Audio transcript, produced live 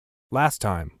Last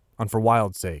time on For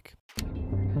Wild's Sake.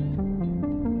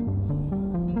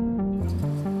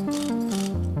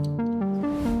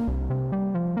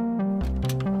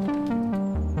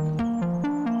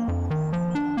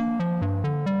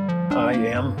 I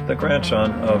am the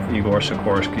grandson of Igor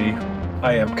Sikorsky.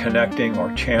 I am connecting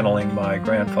or channeling my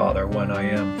grandfather when I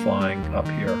am flying up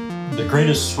here. The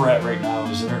greatest threat right now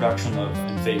is the introduction of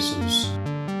invasives.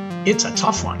 It's a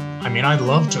tough one. I mean, I'd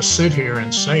love to sit here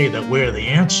and say that we're the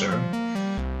answer,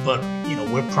 but,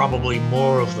 we're probably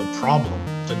more of the problem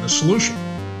than the solution.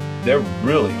 They're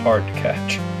really hard to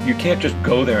catch. You can't just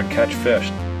go there and catch fish,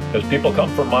 because people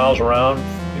come from miles around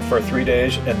for 3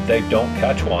 days and they don't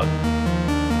catch one.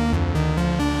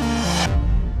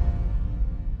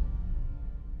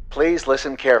 Please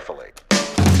listen carefully.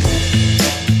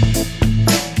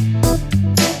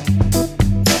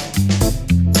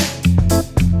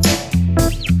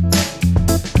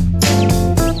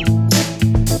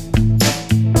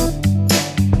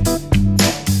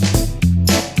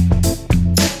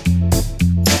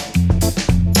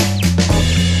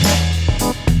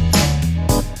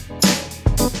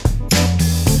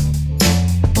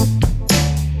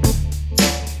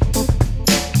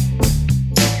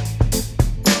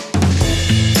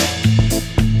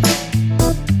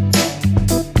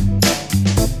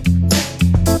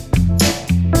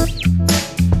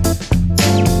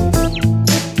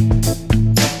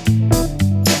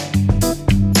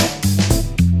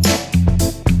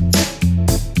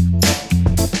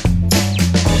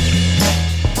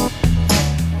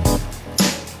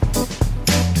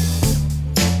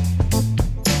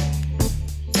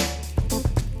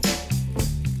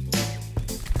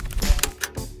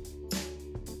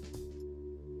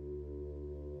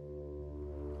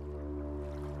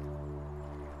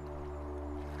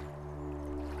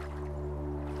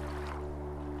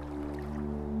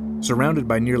 Surrounded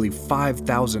by nearly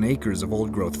 5,000 acres of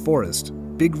old-growth forest,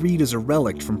 Big Reed is a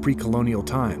relic from pre-colonial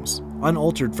times,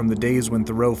 unaltered from the days when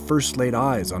Thoreau first laid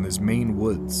eyes on his Maine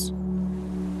woods.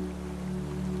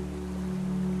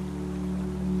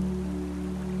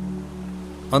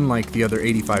 Unlike the other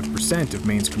 85% of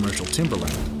Maine's commercial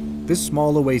timberland, this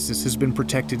small oasis has been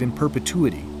protected in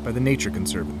perpetuity by the Nature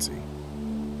Conservancy.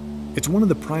 It's one of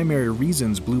the primary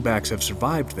reasons bluebacks have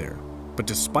survived there, but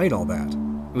despite all that,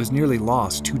 it was nearly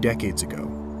lost 2 decades ago.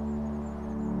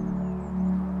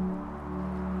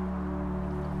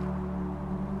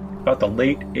 About the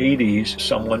late 80s,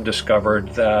 someone discovered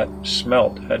that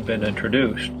smelt had been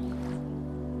introduced.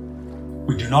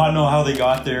 We do not know how they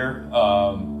got there.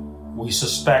 We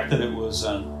suspect that it was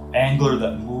an angler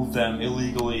that moved them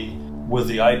illegally with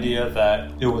the idea that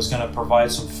it was going to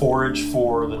provide some forage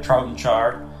for the trout and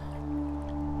char.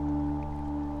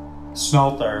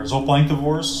 Smelt are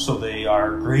zooplanktivores, so they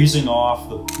are grazing off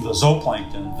the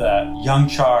zooplankton that young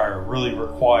char really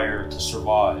require to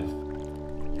survive.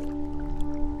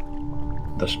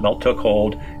 The smelt took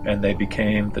hold and they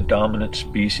became the dominant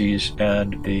species,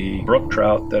 and the brook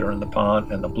trout that are in the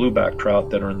pond and the blueback trout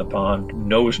that are in the pond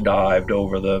nosedived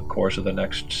over the course of the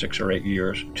next 6 or 8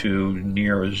 years to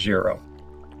near zero.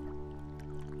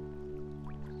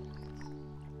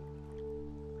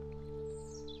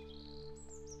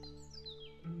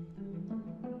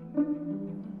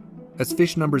 As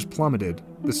fish numbers plummeted,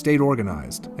 the state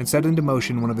organized and set into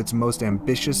motion one of its most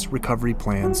ambitious recovery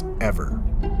plans ever.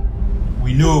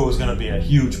 We knew it was going to be a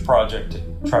huge project to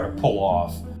try to pull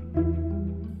off.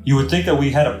 You would think that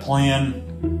we had a plan,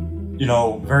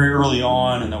 very early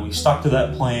on, and that we stuck to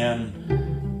that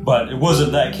plan, but it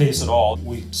wasn't that case at all.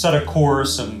 We set a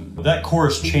course, and that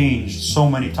course changed so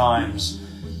many times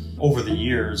over the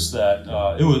years that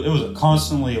it was a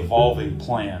constantly evolving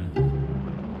plan.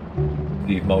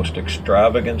 The most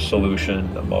extravagant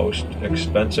solution, the most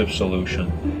expensive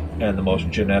solution, and the most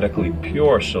genetically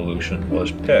pure solution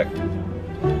was picked.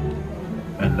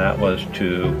 And that was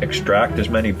to extract as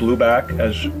many blueback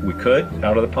as we could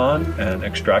out of the pond and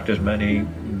extract as many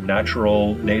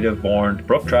natural native-born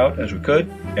brook trout as we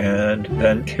could, and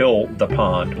then kill the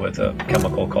pond with a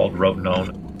chemical called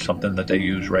rotenone, something that they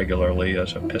use regularly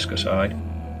as a pesticide.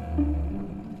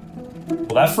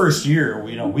 Well, that first year,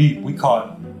 we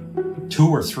caught 2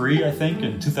 or 3, I think,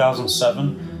 in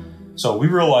 2007. So we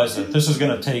realized that this is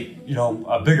going to take,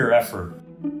 a bigger effort.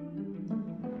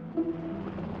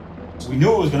 We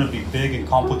knew it was going to be big and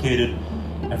complicated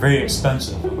and very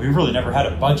expensive. We really never had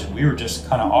a budget. We were just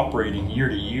kind of operating year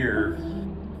to year.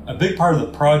 A big part of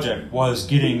the project was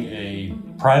getting a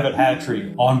private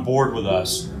hatchery on board with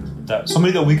us, that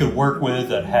somebody that we could work with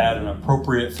that had an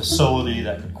appropriate facility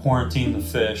that could quarantine the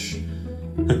fish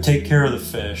could take care of the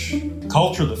fish,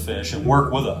 culture the fish, and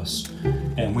work with us.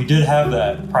 And we did have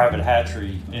that private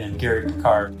hatchery in Gary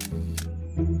Picard.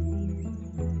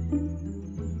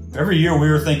 Every year we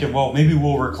were thinking, well, maybe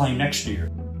we'll reclaim next year.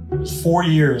 It was 4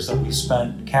 years that we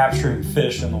spent capturing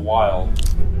fish in the wild.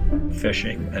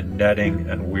 Fishing and netting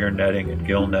and weir netting and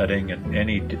gill netting and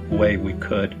any way we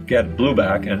could get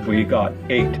blueback, and we got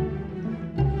 8.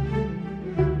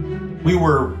 We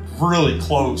were really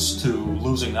close to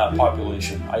losing that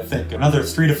population. I think another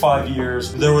 3 to 5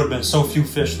 years, there would have been so few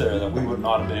fish there that we would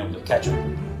not have been able to catch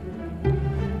them.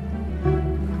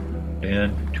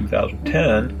 In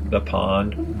 2010, the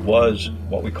pond was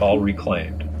what we call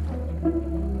reclaimed.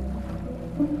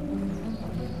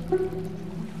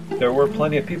 There were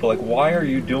plenty of people like, why are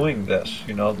you doing this?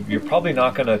 You know, you're probably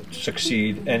not going to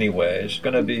succeed anyways. It's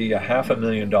going to be a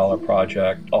 $500,000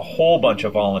 project, a whole bunch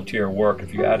of volunteer work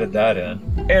if you added that in.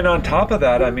 And on top of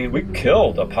that, I mean, we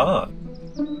killed a pond.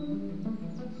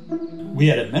 We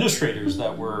had administrators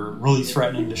that were really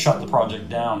threatening to shut the project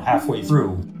down halfway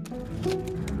through.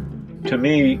 To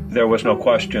me, there was no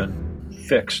question,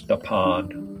 fix the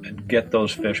pond and get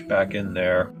those fish back in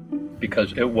there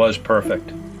because it was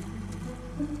perfect.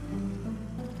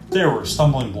 There were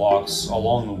stumbling blocks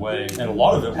along the way, and a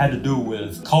lot of it had to do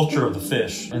with culture of the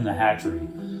fish in the hatchery.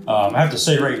 I have to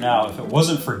say right now, if it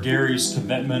wasn't for Gary's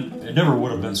commitment, it never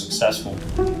would have been successful.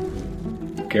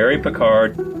 Gary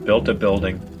Picard built a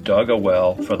building, dug a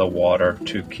well for the water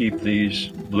to keep these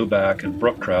blueback and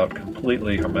brook trout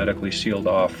completely hermetically sealed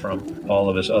off from all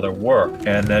of his other work,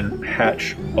 and then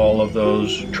hatch all of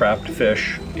those trapped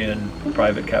fish in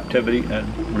private captivity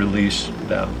and release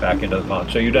them back into the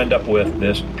pond. So you'd end up with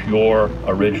this pure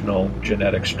original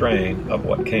genetic strain of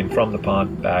what came from the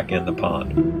pond back in the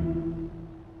pond.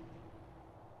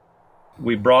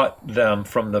 We brought them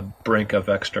from the brink of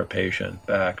extirpation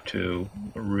back to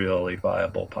a really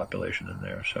viable population in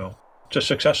there. So it's a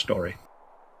success story.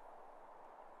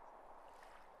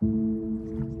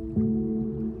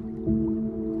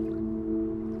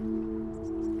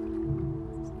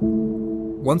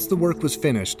 Once the work was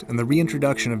finished and the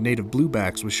reintroduction of native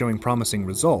bluebacks was showing promising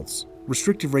results,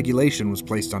 restrictive regulation was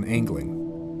placed on angling.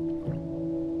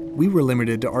 We were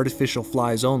limited to artificial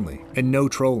flies only, and no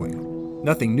trolling.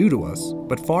 Nothing new to us,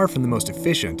 but far from the most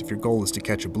efficient if your goal is to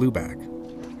catch a blueback.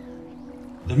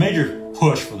 The major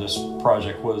push for this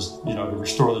project was, to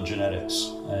restore the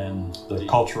genetics and the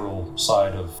cultural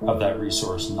side of that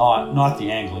resource, not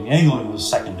the angling. Angling was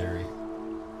secondary.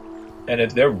 And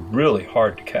they're really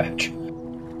hard to catch.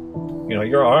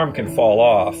 Your arm can fall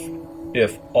off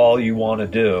if all you want to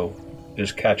do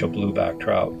is catch a blueback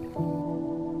trout.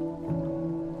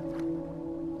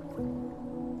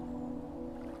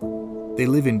 They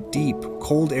live in deep,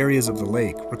 cold areas of the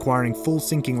lake, requiring full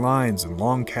sinking lines and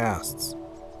long casts.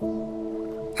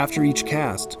 After each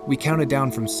cast, we counted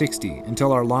down from 60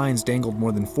 until our lines dangled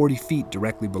more than 40 feet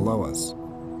directly below us.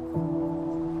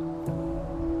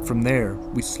 From there,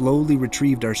 we slowly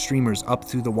retrieved our streamers up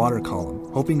through the water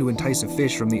column, hoping to entice a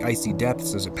fish from the icy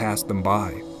depths as it passed them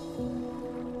by.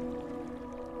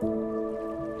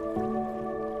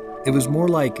 It was more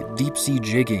like deep-sea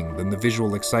jigging than the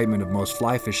visual excitement of most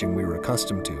fly fishing we were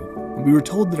accustomed to, and we were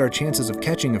told that our chances of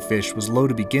catching a fish was low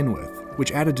to begin with,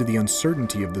 which added to the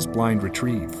uncertainty of this blind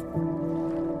retrieve.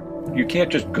 You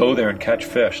can't just go there and catch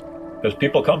fish, because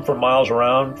people come from miles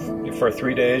around for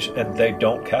 3 days and they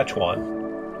don't catch one.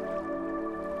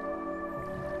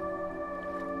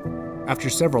 After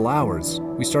several hours,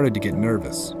 we started to get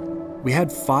nervous. We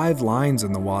had 5 lines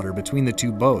in the water between the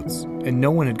 2 boats, and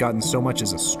no one had gotten so much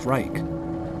as a strike.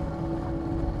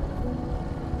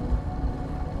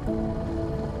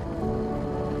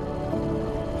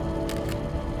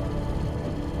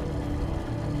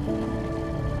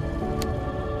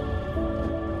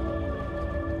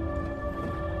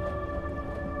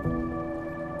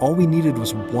 All we needed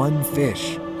was 1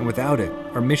 fish, and without it,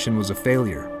 our mission was a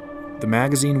failure. The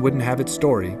magazine wouldn't have its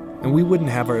story, and we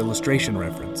wouldn't have our illustration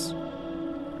reference.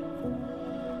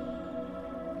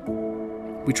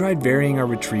 We tried varying our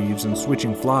retrieves and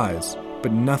switching flies,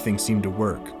 but nothing seemed to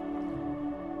work.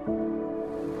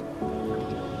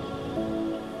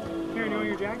 Here, you want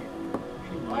your jacket?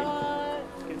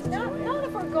 Not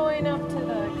if we're going up to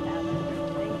the cabin.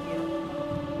 Thank you.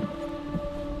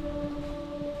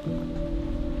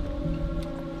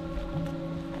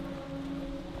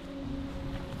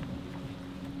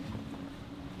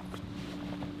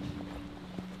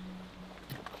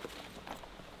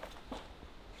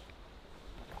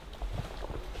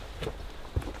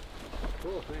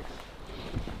 Cool, thanks.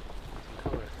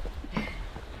 Color.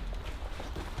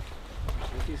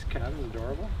 Aren't these cabins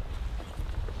adorable?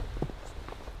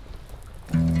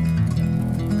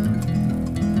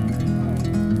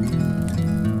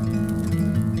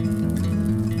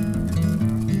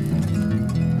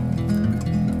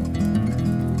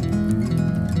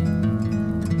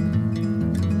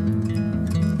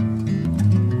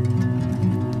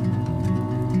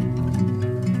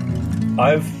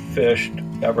 I've fished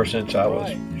ever since I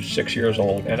was 6 years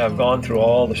old, and I've gone through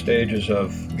all the stages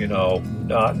of,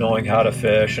 not knowing how to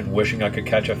fish and wishing I could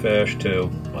catch a fish,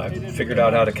 to I figured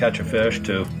out how to catch a fish,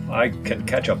 to I can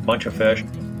catch a bunch of fish.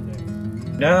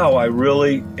 Now I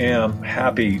really am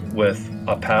happy with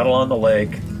a paddle on the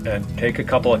lake and take a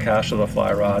couple of casts of the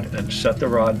fly rod and set the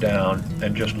rod down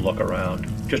and just look around,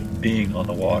 just being on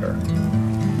the water.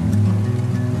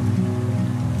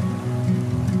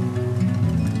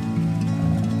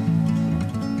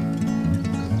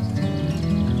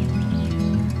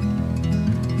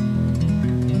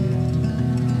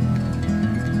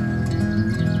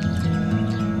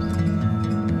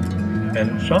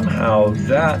 And somehow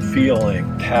that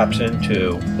feeling taps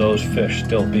into those fish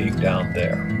still being down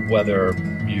there, whether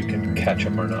you can catch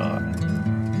them or not.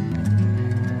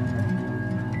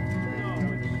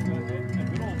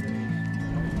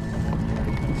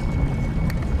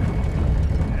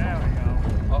 There we go.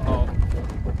 Uh-oh.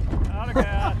 Not a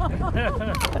cat.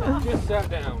 Just sat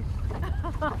down.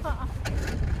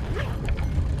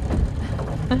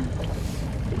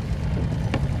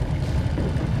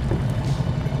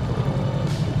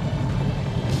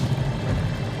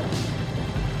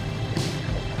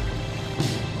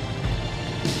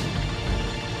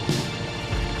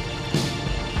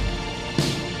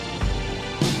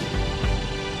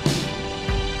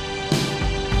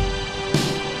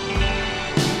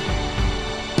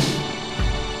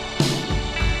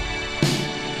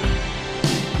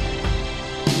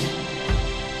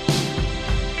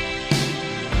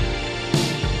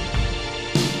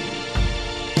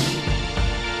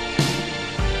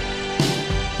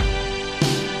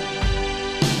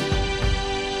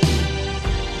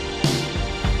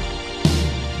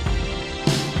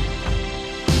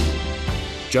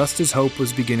 Just as hope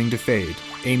was beginning to fade,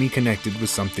 Aimee connected with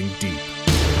something deep.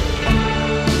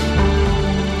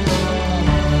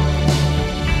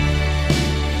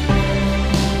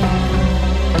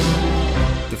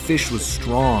 The fish was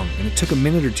strong, and it took a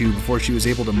minute or two before she was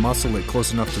able to muscle it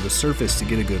close enough to the surface to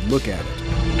get a good look at it.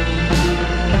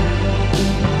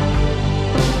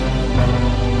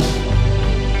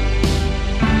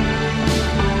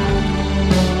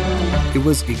 It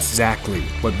was exactly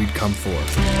what we'd come for.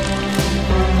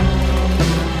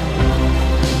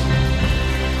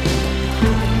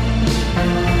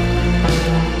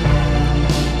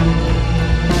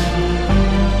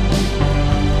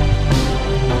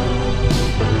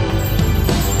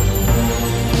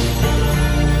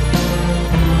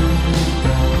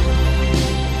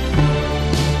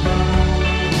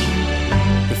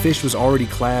 The fish was already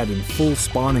clad in full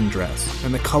spawning dress,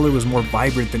 and the color was more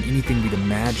vibrant than anything we'd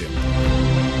imagined.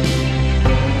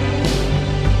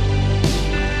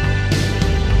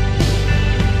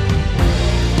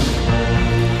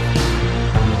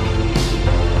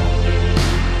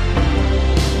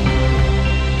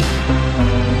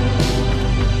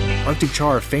 Arctic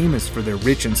char are famous for their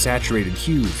rich and saturated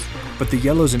hues, but the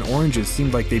yellows and oranges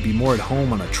seemed like they'd be more at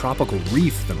home on a tropical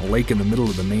reef than a lake in the middle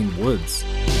of the Maine woods.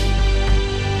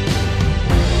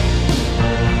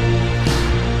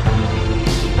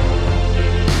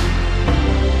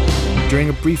 During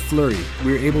a brief flurry,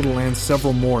 we were able to land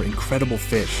several more incredible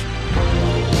fish.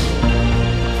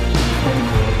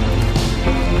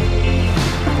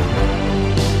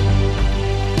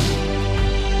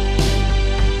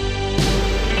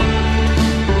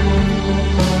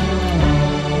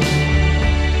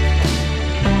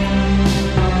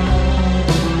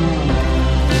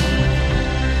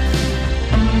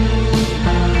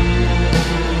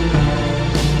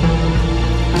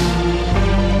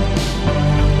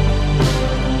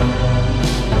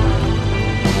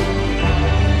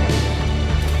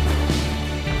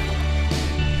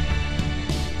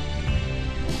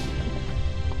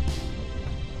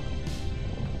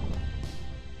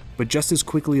 But just as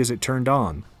quickly as it turned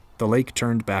on, the lake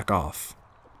turned back off.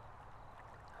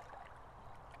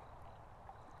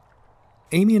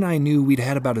 Aimee and I knew we'd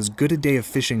had about as good a day of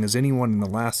fishing as anyone in the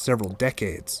last several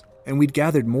decades, and we'd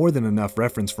gathered more than enough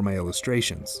reference for my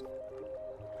illustrations.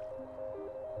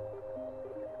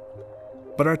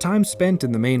 But our time spent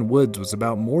in the Maine woods was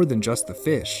about more than just the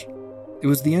fish. It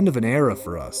was the end of an era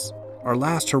for us, our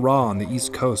last hurrah on the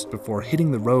East Coast before hitting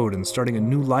the road and starting a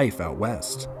new life out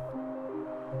west.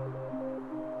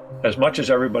 As much as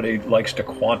everybody likes to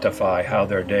quantify how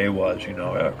their day was,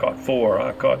 I caught 4,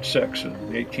 I caught 6,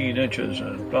 and 18 inches,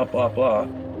 and blah, blah, blah.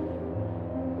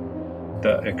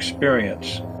 The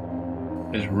experience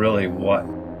is really what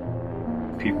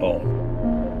people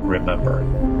remember.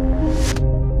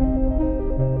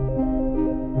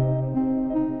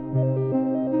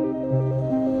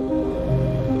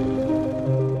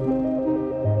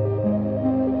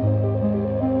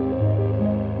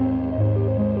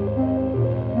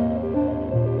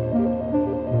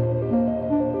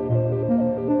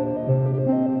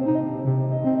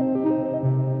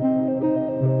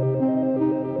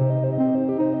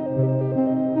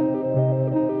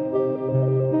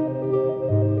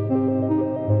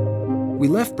 We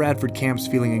left Bradford Camps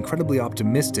feeling incredibly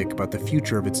optimistic about the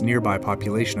future of its nearby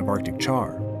population of Arctic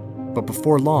char. But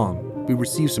before long, we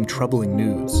received some troubling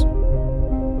news.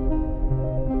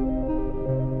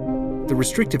 The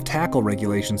restrictive tackle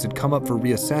regulations had come up for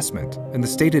reassessment, and the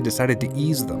state had decided to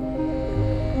ease them.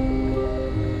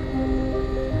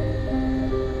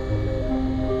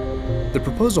 The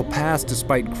proposal passed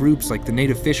despite groups like the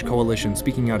Native Fish Coalition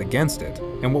speaking out against it,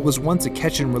 and what was once a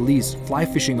catch-and-release,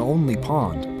 fly-fishing-only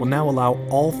pond will now allow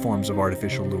all forms of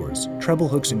artificial lures, treble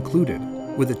hooks included,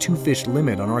 with a 2-fish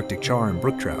limit on Arctic char and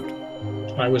brook trout.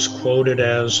 I was quoted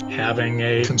as having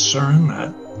a concern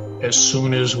that as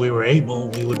soon as we were able,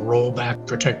 we would roll back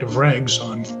protective regs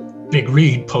on Big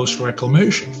Reed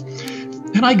post-reclamation.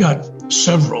 And I got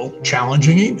several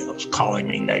challenging emails calling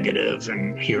me negative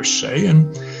and hearsay,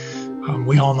 and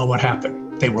we all know what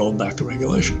happened. They rolled back the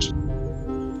regulations.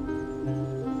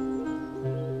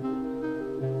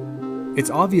 It's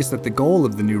obvious that the goal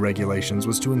of the new regulations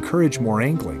was to encourage more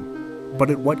angling, but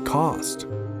at what cost?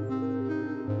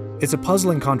 It's a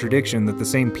puzzling contradiction that the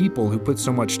same people who put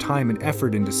so much time and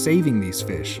effort into saving these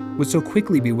fish would so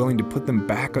quickly be willing to put them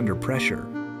back under pressure.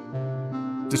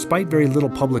 Despite very little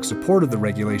public support of the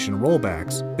regulation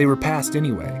rollbacks, they were passed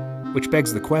anyway, which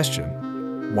begs the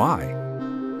question, why?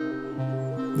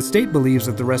 The state believes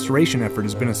that the restoration effort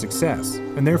has been a success,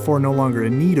 and therefore no longer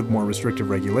in need of more restrictive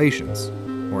regulations.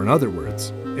 Or in other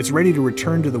words, it's ready to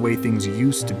return to the way things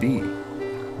used to be.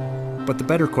 But the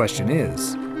better question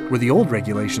is, were the old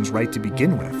regulations right to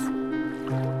begin with?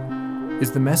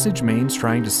 Is the message Maine's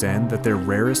trying to send that their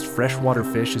rarest freshwater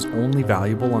fish is only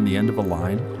valuable on the end of a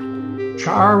line?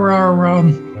 Char are,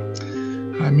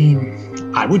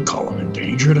 I would call them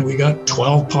endangered. We got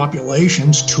 12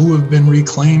 populations. 2 have been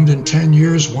reclaimed in 10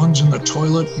 years. One's in the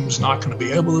toilet and is not going to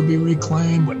be able to be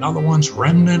reclaimed. Another one's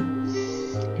remnant.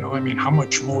 How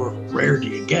much more rare do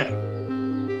you get?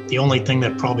 The only thing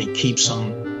that probably keeps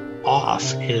them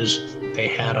off is they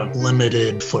had a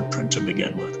limited footprint to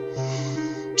begin with.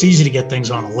 It's easy to get things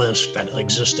on a list that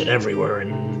existed everywhere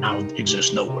and now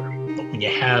exist nowhere. But when you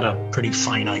had a pretty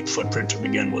finite footprint to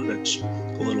begin with, it's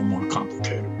a little more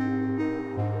complicated.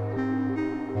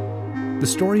 The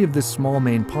story of this small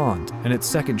Maine pond and its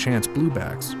second chance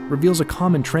bluebacks reveals a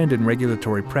common trend in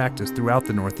regulatory practice throughout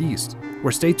the Northeast,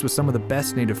 where states with some of the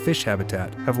best native fish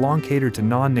habitat have long catered to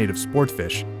non-native sport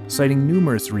fish, citing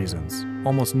numerous reasons,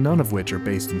 almost none of which are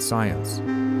based in science.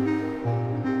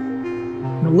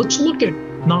 Now let's look at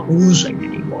not losing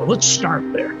anymore. Let's start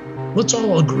there. Let's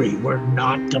all agree we're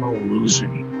not going to lose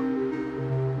anymore.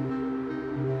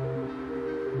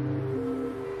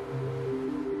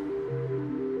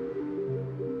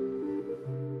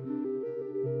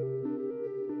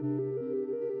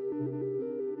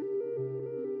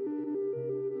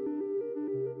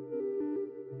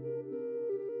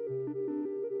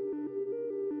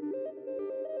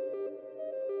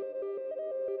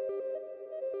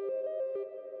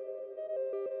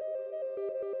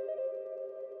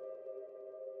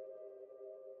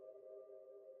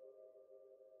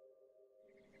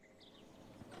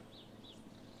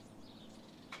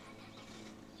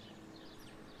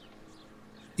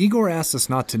 Igor asked us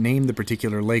not to name the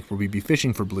particular lake where we'd be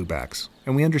fishing for bluebacks,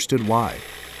 and we understood why.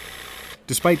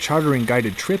 Despite chartering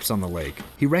guided trips on the lake,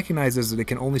 he recognizes that it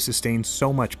can only sustain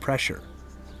so much pressure.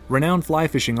 Renowned fly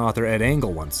fishing author Ed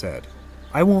Engle once said,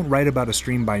 "I won't write about a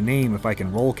stream by name if I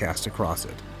can rollcast across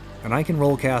it, and I can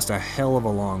rollcast a hell of a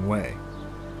long way."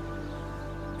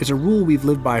 It's a rule we've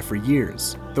lived by for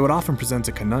years, though it often presents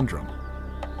a conundrum.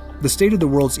 The state of the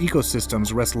world's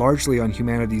ecosystems rests largely on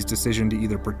humanity's decision to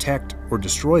either protect or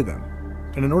destroy them,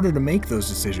 and in order to make those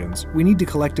decisions, we need to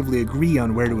collectively agree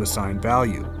on where to assign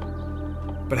value.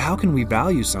 But how can we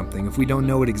value something if we don't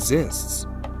know it exists?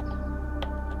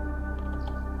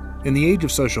 In the age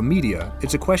of social media,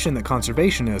 it's a question that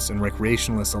conservationists and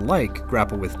recreationalists alike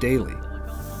grapple with daily.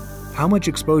 How much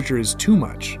exposure is too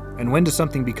much, and when does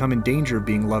something become in danger of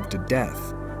being loved to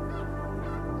death?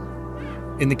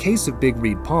 In the case of Big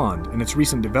Reed Pond and its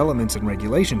recent developments and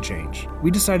regulation change,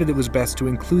 we decided it was best to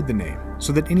include the name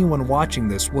so that anyone watching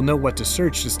this will know what to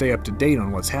search to stay up to date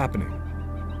on what's happening.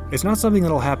 It's not something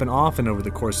that'll happen often over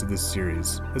the course of this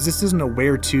series, as this isn't a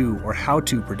where-to or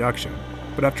how-to production,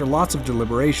 but after lots of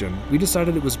deliberation, we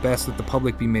decided it was best that the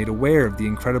public be made aware of the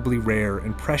incredibly rare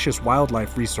and precious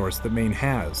wildlife resource that Maine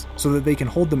has, so that they can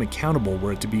hold them accountable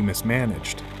were it to be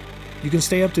mismanaged. You can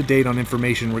stay up to date on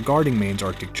information regarding Maine's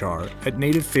Arctic char at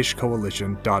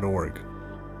nativefishcoalition.org.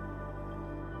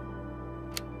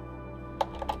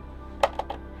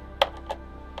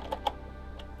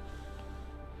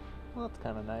 Well, that's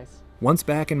kind of nice. nice. Once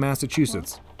back in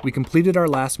Massachusetts, we completed our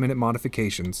last-minute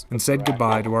modifications and said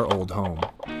goodbye to our old home.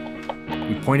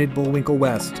 We pointed Bullwinkle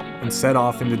west and set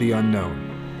off into the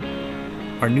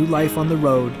unknown. Our new life on the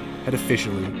road had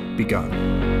officially begun.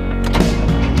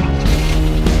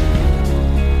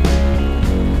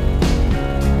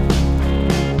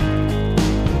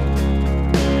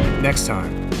 Next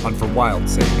time on For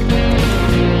Wild's Sake.